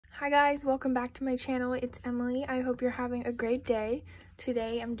Hi guys, welcome back to my channel. It's Emily. I hope you're having a great day.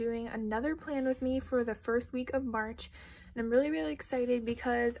 Today I'm doing another plan with me for the first week of March, and I'm really excited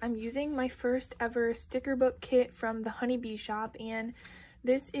because I'm using my first ever sticker book kit from the Honey Bee Shop, and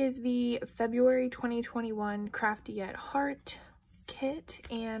this is the February 2021 Crafty at Heart kit,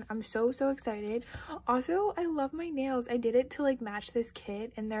 and I'm so excited. Also, I love my nails. I did it to like match this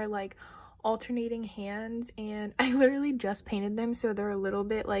kit, and they're like alternating hands, and I literally just painted them, so they're a little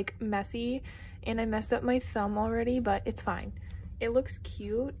bit like messy, and I messed up my thumb already, but it's fine. It looks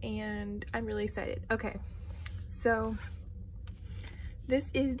cute and I'm really excited. Okay, so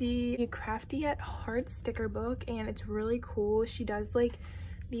this is the Crafty at Heart sticker book, and it's really cool. She does like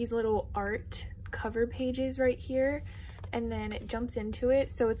these little art cover pages right here, and then it jumps into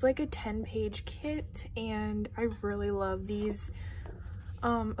it, so it's like a 10-page kit, and I really love these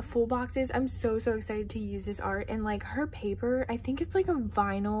full boxes. I'm so excited to use this art, and like her paper, I think it's like a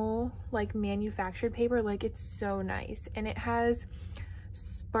vinyl like manufactured paper, like it's so nice, and it has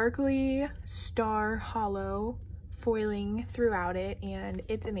sparkly star hollow foiling throughout it, and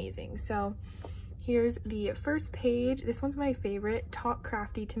it's amazing. So here's the first page. This one's my favorite. Talk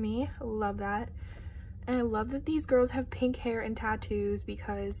crafty to me. Love that. And I love that these girls have pink hair and tattoos,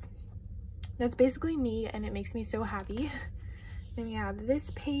 because that's basically me and it makes me so happy. Then we have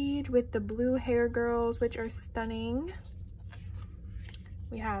this page with the blue hair girls, which are stunning.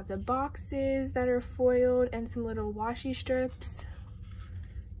 We have the boxes that are foiled and some little washi strips.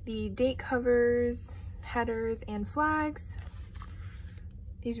 The date covers, headers, and flags.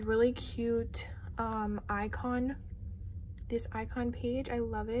 These really cute this icon page. I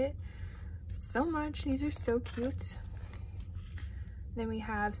love it so much. These are so cute. Then we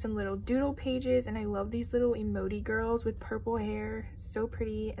have some little doodle pages, and I love these little emoji girls with purple hair, so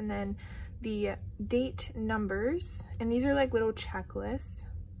pretty. And then the date numbers, and these are like little checklists.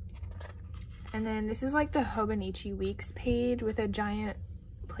 And then this is like the Hobonichi Weeks page with a giant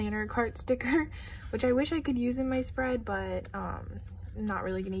planner cart sticker, which I wish I could use in my spread, but I'm not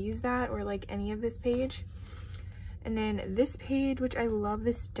really gonna use that or like any of this page. And then this page, which I love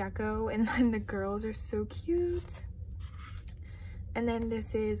this deco, and then the girls are so cute. And then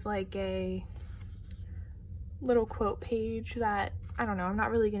this is like a little quote page that, I don't know, I'm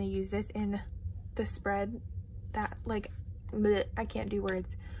not really going to use this in the spread. That like, bleh, I can't do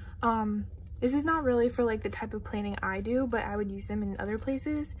words. This is not really for like the type of planning I do, but I would use them in other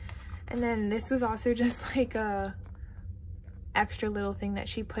places. And then this was also just like a extra little thing that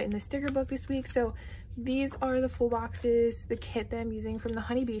she put in the sticker book this week. So these are the full boxes, the kit that I'm using from the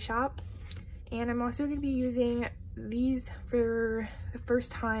Honey Bee Shop. And I'm also going to be using these for the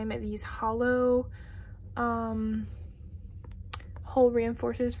first time, these hollow hole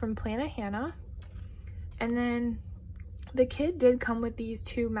reinforcers from Planet Hannah. And then the kit did come with these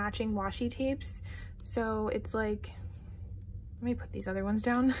two matching washi tapes, so it's like, let me put these other ones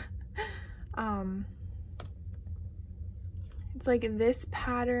down. It's like this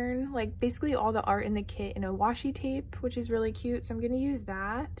pattern, like basically all the art in the kit in a washi tape, which is really cute, so I'm gonna use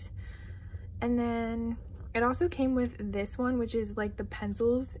that. And then it also came with this one, which is like the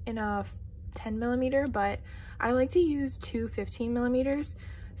pencils in a 10mm, but I like to use two 15mm.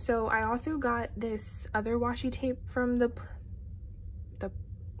 So I also got this other washi tape from the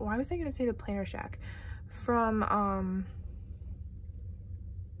why was I gonna say the Planner Shack? From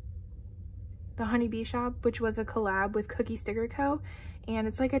the Honey Bee Shop, which was a collab with Cookie Sticker Co. And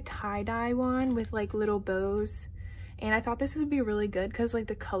it's like a tie-dye one with like little bows. And I thought this would be really good because like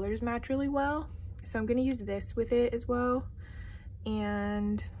the colors match really well. So I'm gonna use this with it as well,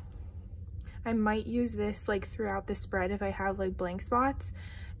 and I might use this like throughout the spread if I have like blank spots.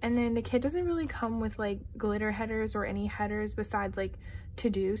 And then the kit doesn't really come with like glitter headers or any headers besides like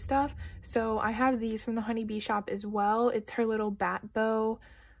to-do stuff, so I have these from the Honey Bee Shop as well. It's her little bat bow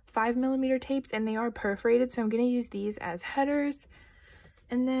 5mm tapes, and they are perforated, so I'm gonna use these as headers.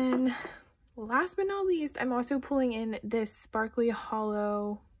 And then last but not least, I'm also pulling in this sparkly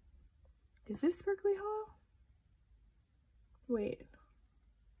hollow. Is this sparkly hollow? Wait.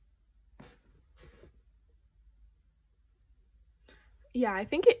 Yeah, I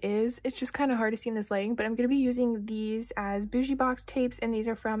think it is. It's just kind of hard to see in this lighting, but I'm going to be using these as bougie box tapes, and these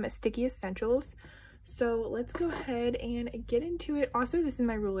are from Sticky Essentials. So let's go ahead and get into it. Also, this is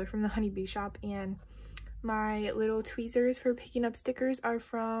my ruler from the Honey Bee Shop, and my little tweezers for picking up stickers are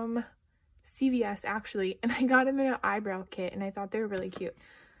from CVS actually, and I got them in an eyebrow kit, and I thought they were really cute.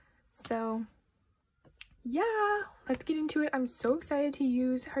 So yeah, let's get into it. I'm so excited to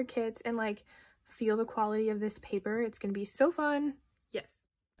use her kits and like feel the quality of this paper. It's gonna be so fun. Yes.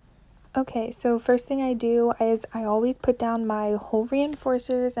 Okay, so first thing I do is I always put down my hole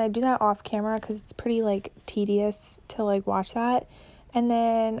reinforcers, and I do that off camera because it's pretty like tedious to like watch that. And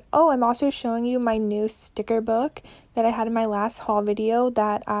then, oh, I'm also showing you my new sticker book that I had in my last haul video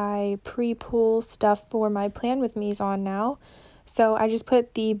that I pre-pull stuff for my Plan With Me's on now. So I just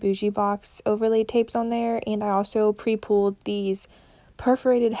put the Bougie Box overlay tapes on there, and I also pre-pulled these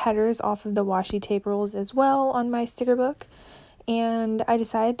perforated headers off of the washi tape rolls as well on my sticker book. And I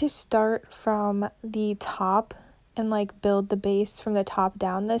decided to start from the top and like build the base from the top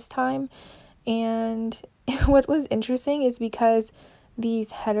down this time. And what was interesting is because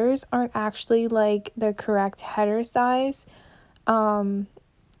these headers aren't actually like the correct header size.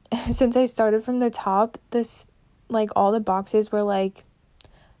 Since I started from the top, this like all the boxes were like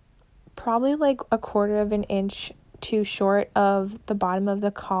probably like a quarter of an inch too short of the bottom of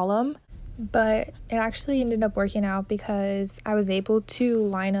the column. But it actually ended up working out because I was able to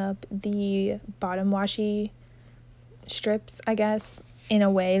line up the bottom washi strips, I guess, in a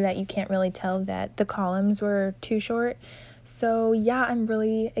way that you can't really tell that the columns were too short. So yeah, I'm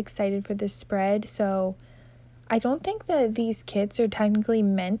really excited for this spread. So I don't think that these kits are technically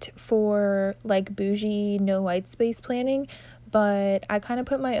meant for like bougie no white space planning, but I kind of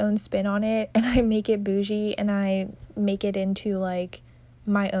put my own spin on it, and I make it bougie, and I make it into like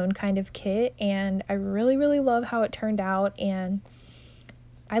my own kind of kit, and I really love how it turned out. And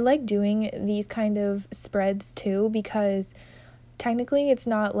I like doing these kind of spreads too because technically it's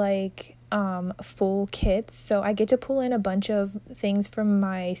not like full kits, so I get to pull in a bunch of things from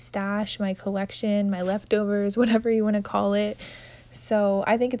my stash, my collection, my leftovers, whatever you want to call it. So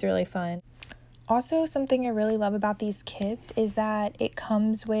I think it's really fun. Also, something I really love about these kits is that it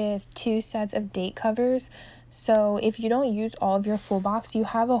comes with 2 sets of date covers. So if you don't use all of your full box, you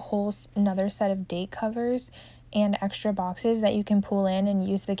have a whole another set of date covers and extra boxes that you can pull in and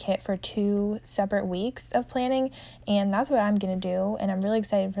use the kit for 2 separate weeks of planning. And that's what I'm gonna do, and I'm really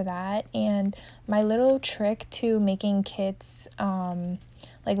excited for that. And my little trick to making kits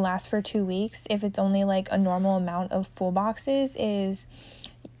like last for 2 weeks, if it's only like a normal amount of full boxes, is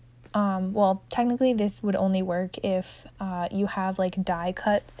well, technically this would only work if you have like die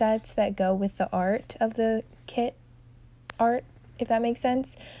cut sets that go with the art of the kit art, if that makes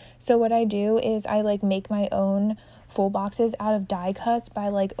sense. So what I do is I like make my own full boxes out of die cuts by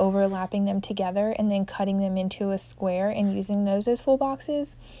like overlapping them together and then cutting them into a square and using those as full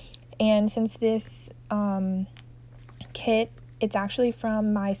boxes. And since this kit, it's actually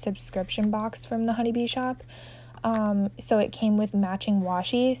from my subscription box from the Honeybee shop, so it came with matching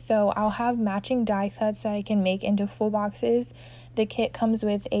washi, so I'll have matching die cuts that I can make into full boxes. The kit comes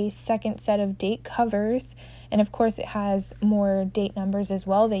with a second set of date covers, and of course it has more date numbers as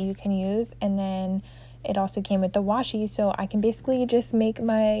well that you can use. And then it also came with the washi, so I can basically just make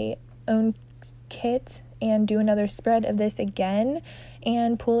my own kit and do another spread of this again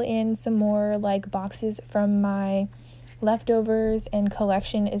and pull in some more like boxes from my leftovers and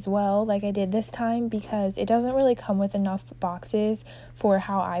collection as well, like I did this time, because it doesn't really come with enough boxes for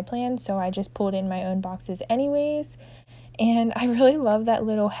how I planned, so I just pulled in my own boxes anyways. And I really love that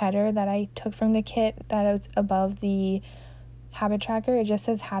little header that I took from the kit that was above the habit tracker. It just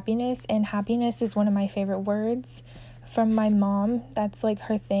says happiness, and happiness is one of my favorite words from my mom. That's like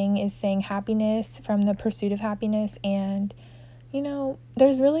her thing, is saying happiness, from the pursuit of happiness. And you know,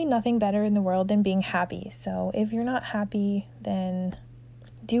 there's really nothing better in the world than being happy. So if you're not happy, then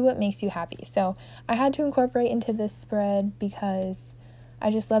do what makes you happy. So I had to incorporate into this spread because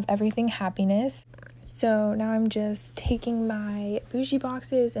I just love everything happiness. So now I'm just taking my bougie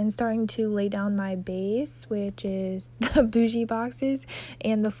boxes and starting to lay down my base, which is the bougie boxes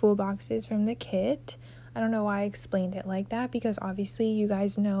and the full boxes from the kit. I don't know why I explained it like that, because obviously you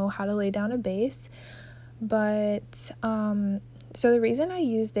guys know how to lay down a base. But so the reason I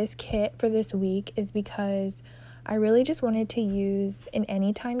use this kit for this week is because I really just wanted to use an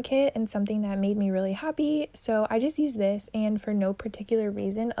anytime kit and something that made me really happy. So I just use this, and for no particular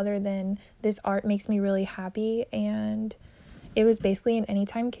reason other than this art makes me really happy, and it was basically an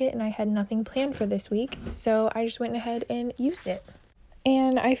anytime kit and I had nothing planned for this week. So I just went ahead and used it.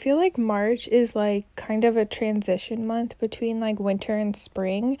 And I feel like March is like kind of a transition month between like winter and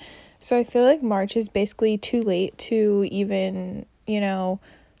spring. So I feel like March is basically too late to even, you know,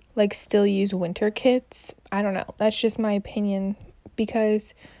 like still use winter kits. I don't know. That's just my opinion,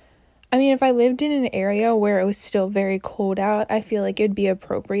 because I mean, if I lived in an area where it was still very cold out, I feel like it'd be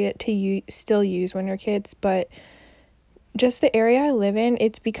appropriate to still use winter kits. But just the area I live in,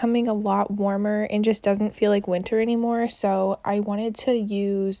 it's becoming a lot warmer and just doesn't feel like winter anymore. So I wanted to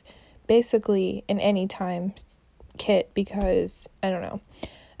use basically an anytime kit because, I don't know.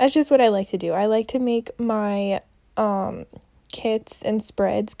 that's just what I like to do. I like to make my kits and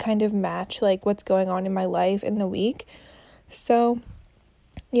spreads kind of match like what's going on in my life in the week. So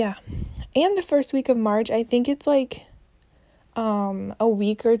yeah. And the first week of March, I think it's like a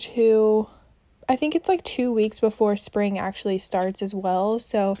week or two. I think it's like 2 weeks before spring actually starts as well.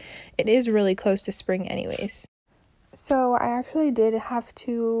 So it is really close to spring anyways. So I actually did have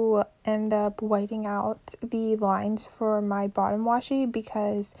to end up whiting out the lines for my bottom washi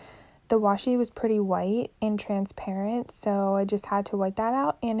because the washi was pretty white and transparent, so I just had to white that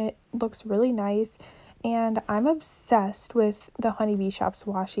out, and it looks really nice. And I'm obsessed with the Honeybee Shop's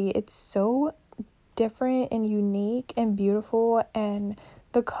washi. It's so different and unique and beautiful, and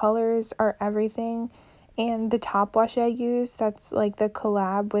the colors are everything. And the top washi I use, that's like the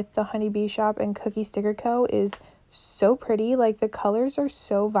collab with the Honeybee Shop and Cookie Sticker Co., is so pretty. Like, the colors are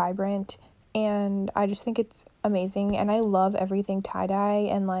so vibrant, and I just think it's amazing. And I love everything tie-dye,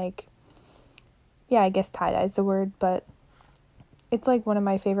 and like, yeah, I guess tie-dye is the word, but it's like one of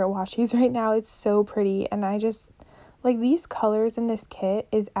my favorite washis right now. It's so pretty, and I just like these colors in this kit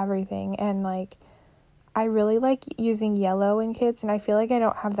is everything. And like, I really like using yellow in kits, and I feel like I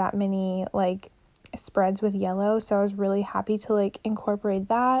don't have that many like spreads with yellow, so I was really happy to like incorporate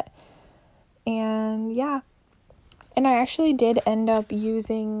that. And yeah, and I actually did end up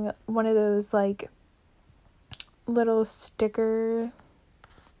using one of those like little sticker,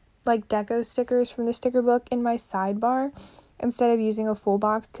 like deco stickers from the sticker book in my sidebar instead of using a full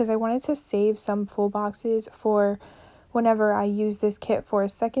box, because I wanted to save some full boxes for whenever I use this kit for a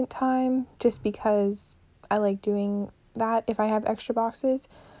second time, just because I like doing that if I have extra boxes.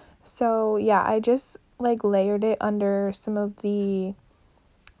 So yeah, I just like layered it under some of the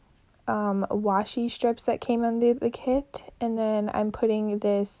washi strips that came under the kit, and then I'm putting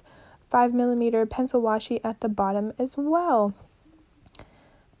this 5mm pencil washi at the bottom as well.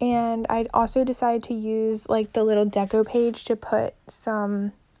 And I also decided to use like the little deco page to put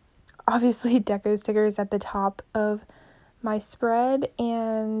some obviously deco stickers at the top of my spread.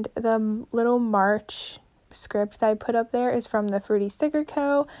 And the little March script that I put up there is from the Fruity Sticker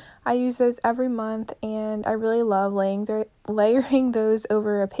Co. I use those every month, and I really love layering those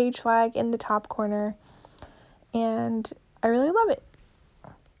over a page flag in the top corner, and I really love it.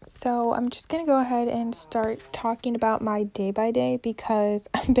 So I'm just going to go ahead and start talking about my day by day, because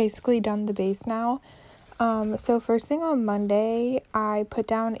I'm basically done the base now. So first thing on Monday, I put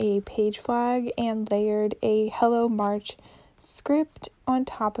down a page flag and layered a Hello March script on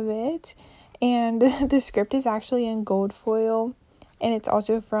top of it. And the script is actually in gold foil, and it's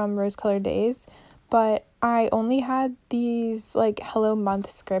also from Rose Colored Days. But I only had these like Hello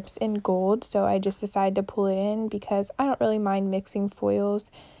Month scripts in gold, so I just decided to pull it in because I don't really mind mixing foils.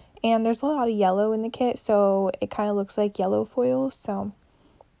 And there's a lot of yellow in the kit, so it kind of looks like yellow foil, so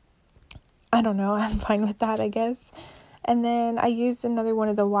I don't know, I'm fine with that, I guess. And then I used another one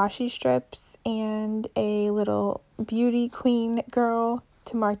of the washi strips and a little beauty queen girl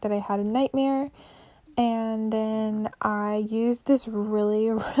to mark that I had a nightmare. And then I used this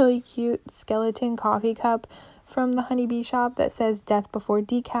really cute skeleton coffee cup from the Honeybee Shop that says Death Before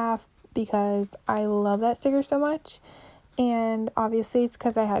Decaf, because I love that sticker so much. And obviously it's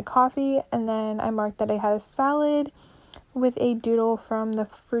because I had coffee. And then I marked that I had a salad with a doodle from the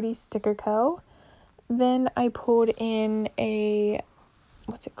Fruity Sticker Co. Then I pulled in a,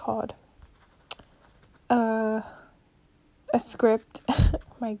 what's it called? A script. Oh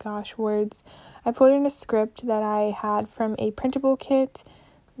my gosh, words. I put in a script that I had from a printable kit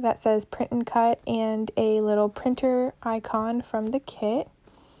that says print and cut, and a little printer icon from the kit.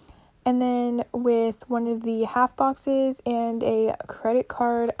 And then with one of the half boxes and a credit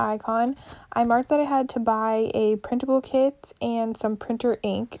card icon, I marked that I had to buy a printable kit and some printer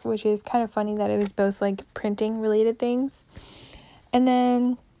ink, which is kind of funny that it was both like printing related things. And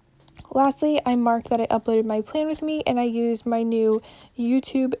then lastly, I marked that I uploaded my plan with me, and I used my new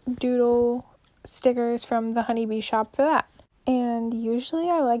YouTube doodle stickers from the Honeybee Shop for that. And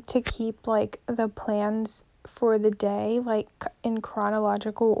usually I like to keep like the plans for the day like in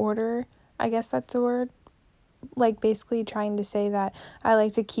chronological order, I guess that's the word. Like, basically trying to say that I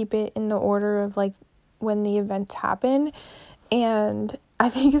like to keep it in the order of like when the events happen. And I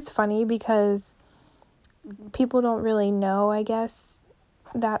think it's funny because people don't really know, I guess,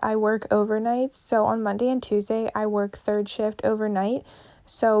 that I work overnights. So on Monday and Tuesday I work third shift overnight.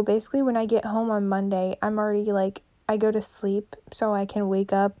 So basically when I get home on Monday, I'm already like, I go to sleep so I can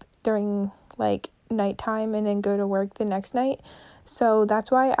wake up during like nighttime and then go to work the next night. So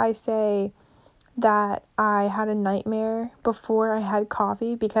that's why I say that I had a nightmare before I had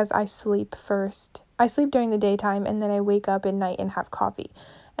coffee, because I sleep first. I sleep during the daytime and then I wake up at night and have coffee.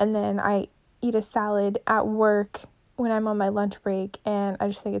 and then I eat a salad at work when I'm on my lunch break, and I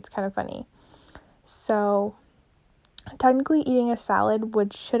just think it's kind of funny. So technically eating a salad,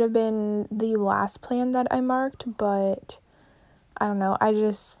 which should have been the last plan that I marked, but I don't know, I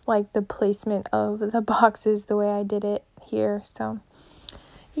just like the placement of the boxes the way I did it here. So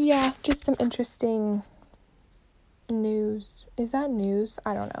yeah, just some interesting news. Is that news?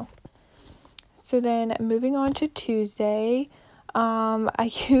 I don't know. So then moving on to Tuesday,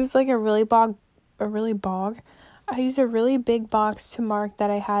 I used like I used a really big box to mark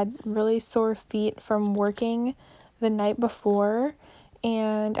that I had really sore feet from working the night before,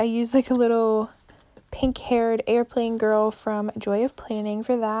 and I used like a little pink-haired airplane girl from Joy of Planning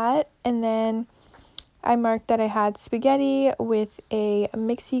for that, and then I marked that I had spaghetti with a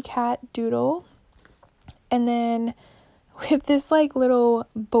Mixie Cat doodle, and then with this like little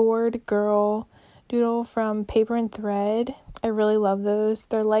bored girl doodle from Paper and Thread. I really love those.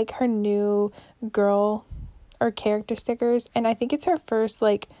 They're like her new girl or character stickers, and I think it's her first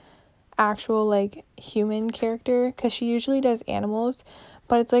like actual like human character, because she usually does animals,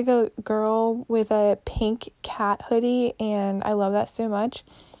 but it's like a girl with a pink cat hoodie, and I love that so much.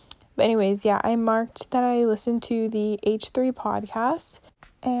 But anyways, yeah, I marked that I listened to the H3 podcast,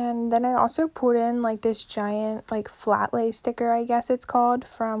 and then I also put in like this giant like flat lay sticker, I guess it's called,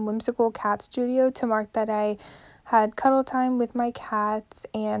 from Whimsical Cat Studio to mark that I had cuddle time with my cats,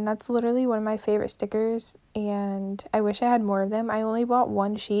 and that's literally one of my favorite stickers, and I wish I had more of them. I only bought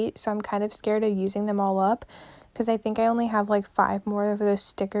one sheet, so I'm kind of scared of using them all up, because I think I only have like 5 more of those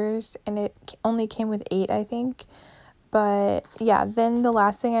stickers, and it only came with 8, I think. But yeah, then the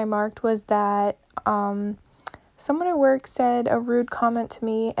last thing I marked was that someone at work said a rude comment to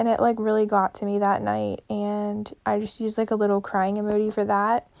me, and it like really got to me that night, and I just used like a little crying emoji for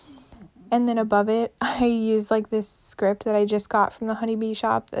that. And then above it, I used like this script that I just got from the Honeybee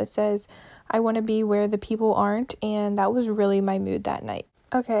shop that says, "I want to be where the people aren't," and that was really my mood that night.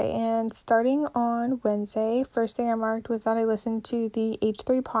 Okay, and starting on Wednesday, first thing I marked was that I listened to the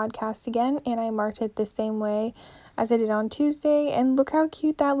H3 podcast again, and I marked it the same way as I did on Tuesday. And look how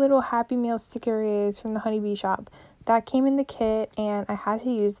cute that little Happy Meal sticker is from the Honeybee shop. That came in the kit, and I had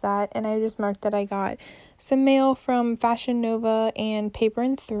to use that, and I just marked that I got some mail from Fashion Nova and Paper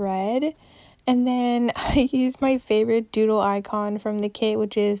and Thread. And then I used my favorite doodle icon from the kit,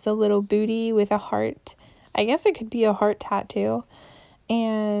 which is the little booty with a heart. I guess it could be a heart tattoo,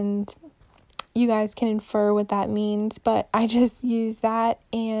 and you guys can infer what that means, but I just used that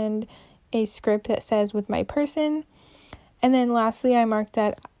and a script that says "with my person." And then lastly, I marked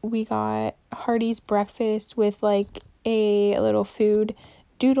that we got Hardee's breakfast with like a little food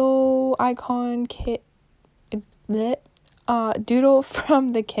doodle icon kit, doodle from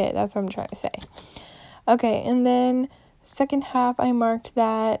the kit. That's what I'm trying to say. Okay, and then second half, I marked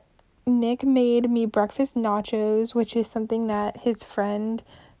that Nick made me breakfast nachos, which is something that his friend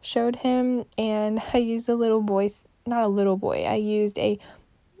showed him, and I used I used a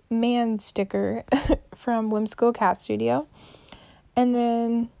man sticker from Whimsical Cat Studio, and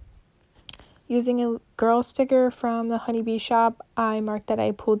then using a girl sticker from the Honeybee shop, I marked that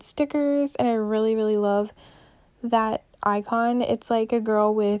I pulled stickers, and I really, really love that icon. It's like a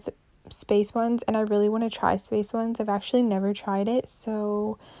girl with space ones, and I really want to try space ones. I've actually never tried it,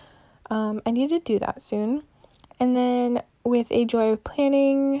 so I need to do that soon. And then with a Joy of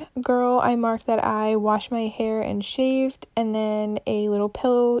Planning girl, I marked that I washed my hair and shaved, and then a little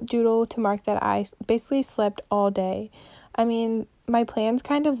pillow doodle to mark that I basically slept all day. I mean, my plans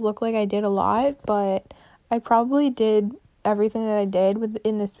kind of look like I did a lot, but I probably did everything that I did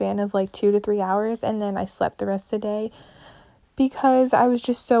within the span of like 2 to 3 hours, and then I slept the rest of the day because I was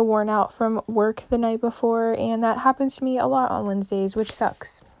just so worn out from work the night before, and that happens to me a lot on Wednesdays, which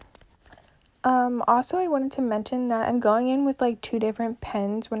sucks. Also, I wanted to mention that I'm going in with like 2 different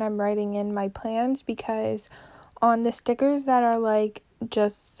pens when I'm writing in my plans, because on the stickers that are like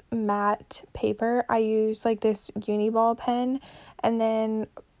just matte paper, I use like this Uniball pen, and then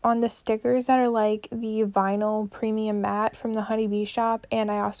on the stickers that are like the vinyl premium matte from the Honeybee shop,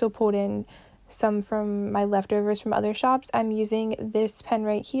 and I also pulled in some from my leftovers from other shops, I'm using this pen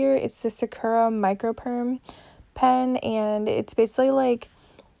right here. It's the Sakura Microperm pen, and it's basically like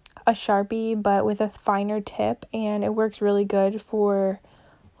a Sharpie but with a finer tip, and it works really good for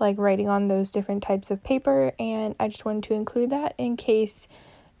like writing on those different types of paper, and I just wanted to include that in case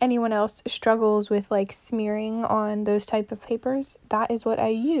anyone else struggles with like smearing on those type of papers. That is what I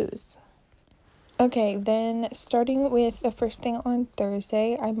use. Okay, then starting with the first thing on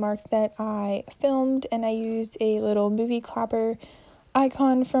Thursday, I marked that I filmed, and I used a little movie clapper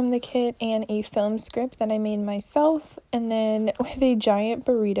icon from the kit and a film script that I made myself, and then with a giant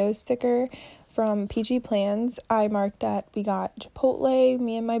burrito sticker from PG Plans, I marked that we got Chipotle,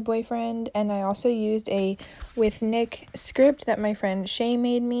 me and my boyfriend, and I also used a With Nick script that my friend Shay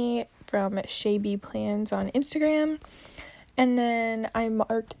made me from Shay B Plans on Instagram. And then I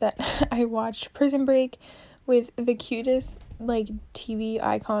marked that I watched Prison Break with the cutest like TV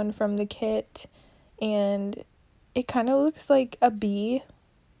icon from the kit, and it kind of looks like a bee.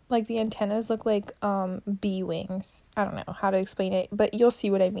 Like the antennas look like bee wings. I don't know how to explain it, but you'll see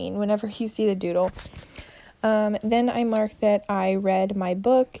what I mean whenever you see the doodle. Then I marked that I read my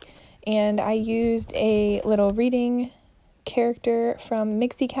book, and I used a little reading character from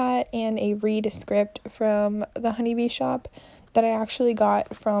Mixie Cat and a read script from the Honeybee shop that I actually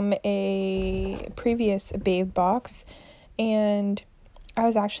got from a previous Babe box. And I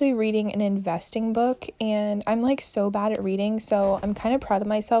was actually reading an investing book, and I'm like so bad at reading, so I'm kind of proud of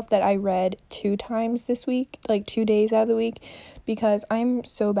myself that I read 2 times this week, like 2 days out of the week, because I'm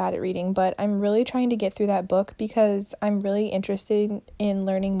so bad at reading. But I'm really trying to get through that book because I'm really interested in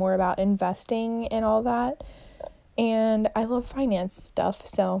learning more about investing and all that, and I love finance stuff.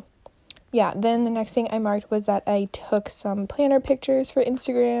 So yeah, then the next thing I marked was that I took some planner pictures for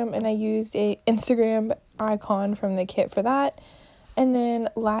Instagram, and I used a Instagram icon from the kit for that. And then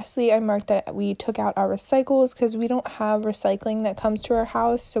lastly, I marked that we took out our recycles because we don't have recycling that comes to our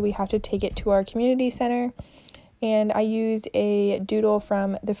house, so we have to take it to our community center. And I used a doodle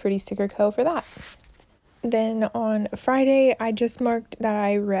from the Fruity Sticker Co. for that. Then on Friday, I just marked that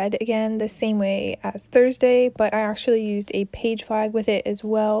I read again the same way as Thursday, but I actually used a page flag with it as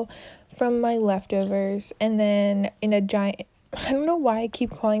well from my leftovers. And then in a giant, I don't know why I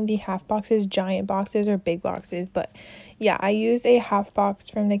keep calling the half boxes giant boxes or big boxes, but yeah, I used a half box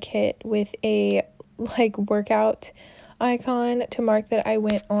from the kit with a like workout icon to mark that I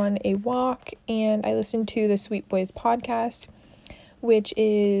went on a walk and I listened to the Sweet Boys podcast, which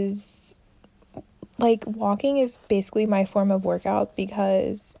is like walking is basically my form of workout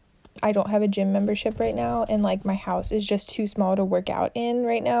because I don't have a gym membership right now, and like my house is just too small to work out in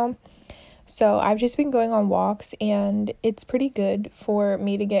right now. So I've just been going on walks, and it's pretty good for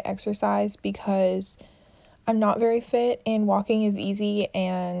me to get exercise because I'm not very fit and walking is easy.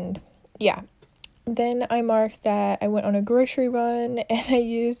 And yeah, then I marked that I went on a grocery run, and I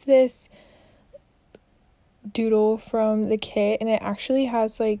used this doodle from the kit, and it actually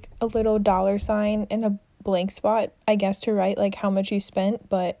has like a little $sign and a blank spot, I guess, to write like how much you spent,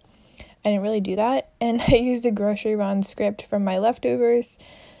 but I didn't really do that. And I used a grocery run script from my leftovers.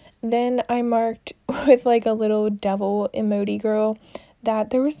 Then I marked with like a little devil emoji girl that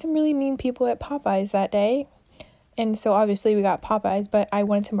there was some really mean people at Popeyes that day. And so obviously we got Popeyes, but I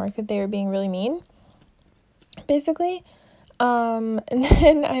wanted to mark that they were being really mean, basically. And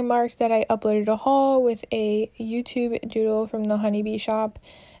then I marked that I uploaded a haul with a YouTube doodle from the Honeybee shop.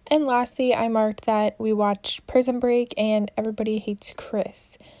 And lastly, I marked that we watched Prison Break and Everybody Hates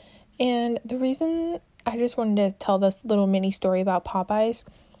Chris. And the reason I just wanted to tell this little mini story about Popeyes.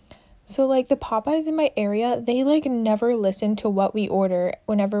 So, like, the Popeyes in my area, they, like, never listen to what we order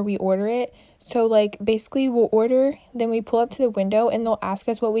whenever we order it. So, like, basically, we'll order, then we pull up to the window, and they'll ask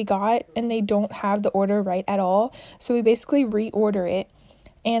us what we got, and they don't have the order right at all. So, we basically reorder it,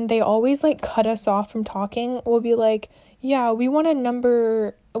 and they always, like, cut us off from talking. We'll be like, yeah, we want a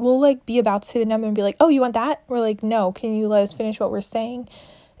number. We'll, like, be about to say the number and be like, oh, you want that? We're like, no, can you let us finish what we're saying?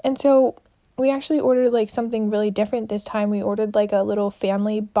 And so we actually ordered like something really different this time. We ordered like a little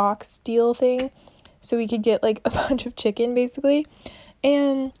family box deal thing so we could get like a bunch of chicken basically.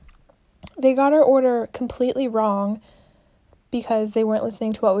 And they got our order completely wrong because they weren't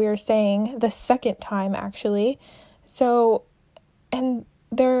listening to what we were saying the second time actually. So, and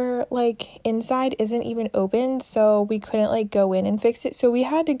their like inside isn't even open, so we couldn't like go in and fix it. So we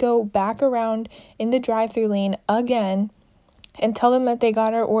had to go back around in the drive-through lane again and tell them that they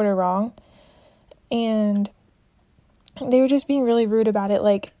got our order wrong. And they were just being really rude about it.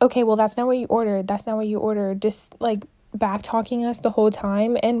 Like, okay, well, that's not what you ordered. That's not what you ordered. Just, like, back-talking us the whole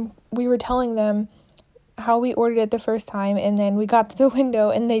time. And we were telling them how we ordered it the first time. And then we got to the window,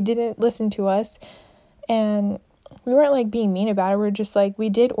 and they didn't listen to us. And we weren't, like, being mean about it. We're just, like, we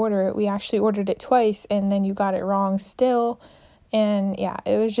did order it. We actually ordered it twice, and then you got it wrong still. And, yeah,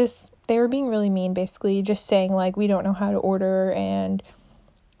 it was just, they were being really mean, basically. Just saying, like, we don't know how to order, and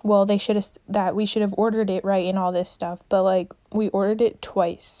well, we should have ordered it right and all this stuff, but like we ordered it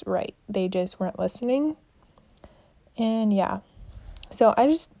twice right. They just weren't listening. And yeah, so I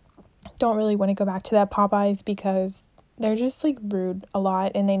just don't really want to go back to that Popeyes because they're just like rude a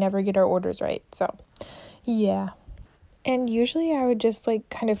lot and they never get our orders right. So yeah. And usually I would just like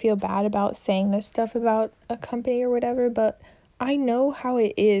kind of feel bad about saying this stuff about a company or whatever, but I know how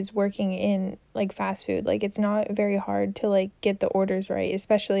it is working in like fast food. Like it's not very hard to like get the orders right,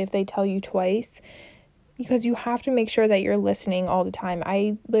 especially if they tell you twice, because you have to make sure that you're listening all the time.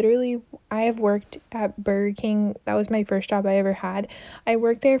 I have worked at Burger King. That was my first job I ever had. I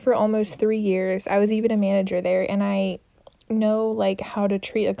worked there for almost 3 years. I was even a manager there, and I know like how to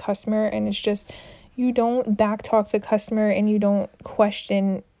treat a customer, and it's just you don't backtalk the customer and you don't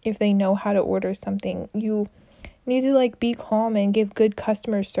question if they know how to order something. You need to like be calm and give good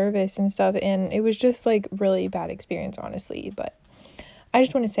customer service and stuff, and it was just like really bad experience, honestly. But I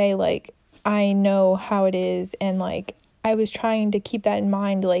just want to say like I know how it is, and like I was trying to keep that in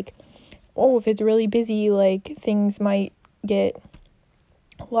mind, like, oh, if it's really busy, like things might get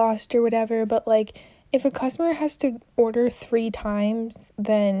lost or whatever. But like if a customer has to order 3 times,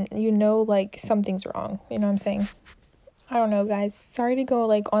 then you know like something's wrong. You know what I'm saying? I don't know, guys. Sorry to go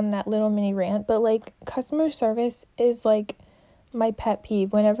like on that little mini rant, but like customer service is like my pet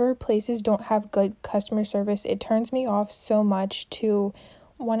peeve. Whenever places don't have good customer service, it turns me off so much to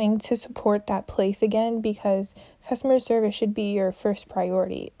wanting to support that place again, because customer service should be your first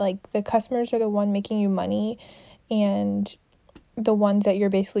priority. Like the customers are the one making you money, and the ones that you're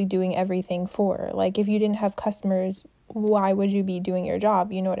basically doing everything for. Like if you didn't have customers, why would you be doing your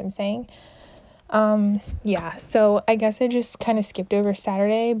job? You know what I'm saying? Yeah, so I guess I just kind of skipped over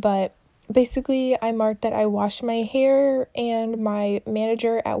Saturday, but basically I marked that I washed my hair, and my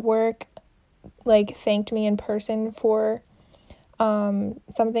manager at work like thanked me in person for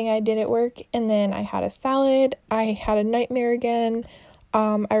something I did at work. And then I had a salad. I had a nightmare again.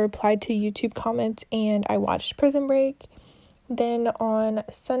 I replied to YouTube comments, and I watched Prison Break. Then on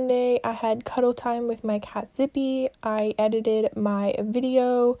Sunday I had cuddle time with my cat Zippy. I edited my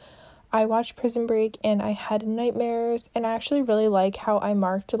video. I watched Prison Break, and I had nightmares. And I actually really like how I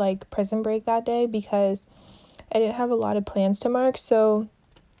marked like Prison Break that day, because I didn't have a lot of plans to mark. So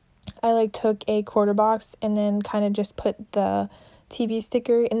I like took a quarter box and then kind of just put the TV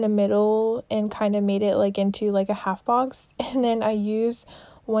sticker in the middle and kind of made it like into like a half box. And then I used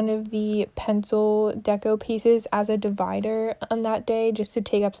one of the pencil deco pieces as a divider on that day just to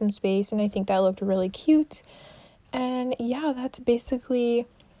take up some space, and I think that looked really cute. And yeah, that's basically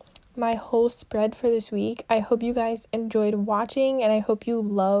my whole spread for this week. I hope you guys enjoyed watching, and I hope you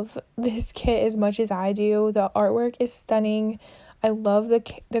love this kit as much as I do. The artwork is stunning. I love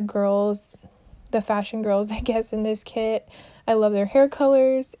the girls, the fashion girls, I guess, in this kit. I love their hair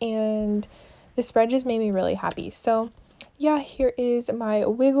colors, and the spread just made me really happy. So yeah, here is my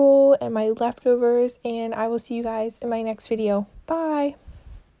wiggle and my leftovers, and I will see you guys in my next video. Bye!